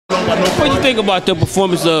What do you think about the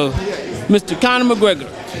performance of Mr. Conor McGregor?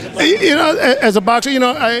 You know, as a boxer, you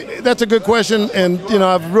know, that's a good question, and you know,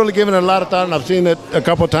 I've really given it a lot of thought, and I've seen it a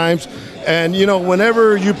couple of times. And you know,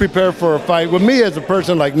 whenever you prepare for a fight, with me as a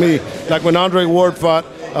person like me, like when Andre Ward fought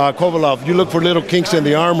Kovalov, you look for little kinks in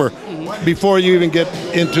the armor before you even get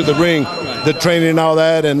into the ring, the training and all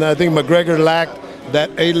that. And I think McGregor lacked that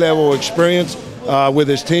A-level experience with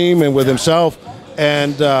his team and with himself.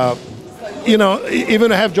 And you know, even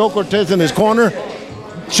to have Joe Cortez in his corner,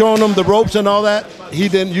 showing him the ropes and all that, he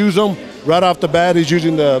didn't use them right off the bat. He's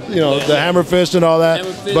using the the hammer fist and all that.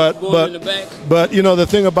 But you know, the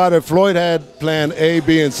thing about it, Floyd had plan A,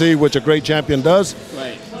 B, and C, which a great champion does.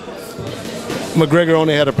 Right. McGregor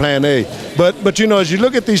only had a plan A. But you know, as you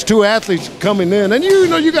look at these two athletes coming in, and you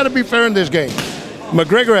know, you got to be fair in this game.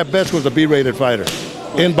 McGregor at best was a B-rated fighter.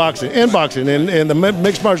 In boxing, in the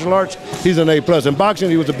mixed martial arts, he's an A+. In boxing,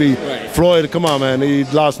 he was a B. Right. Floyd, come on, man, he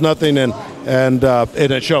lost nothing, and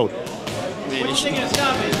it showed.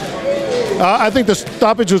 I think the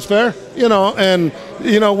stoppage was fair, you know, and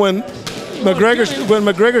you know, when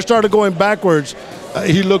McGregor started going backwards,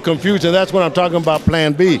 he looked confused, and that's what I'm talking about.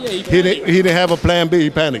 Plan B. He didn't have a plan B. He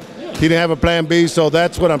panicked. He didn't have a plan B, so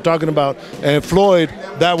that's what I'm talking about. And Floyd,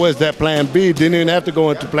 that was that plan B. Didn't even have to go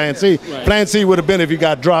into plan C. Right. Plan C would have been if he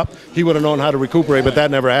got dropped, he would have known how to recuperate, but that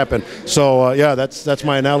never happened. So yeah, that's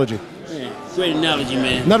my analogy. Man, great analogy,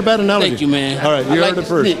 man. Not a bad analogy. Thank you, man. All right, you heard it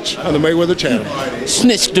first Snitch on the Mayweather channel.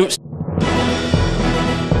 Snitch.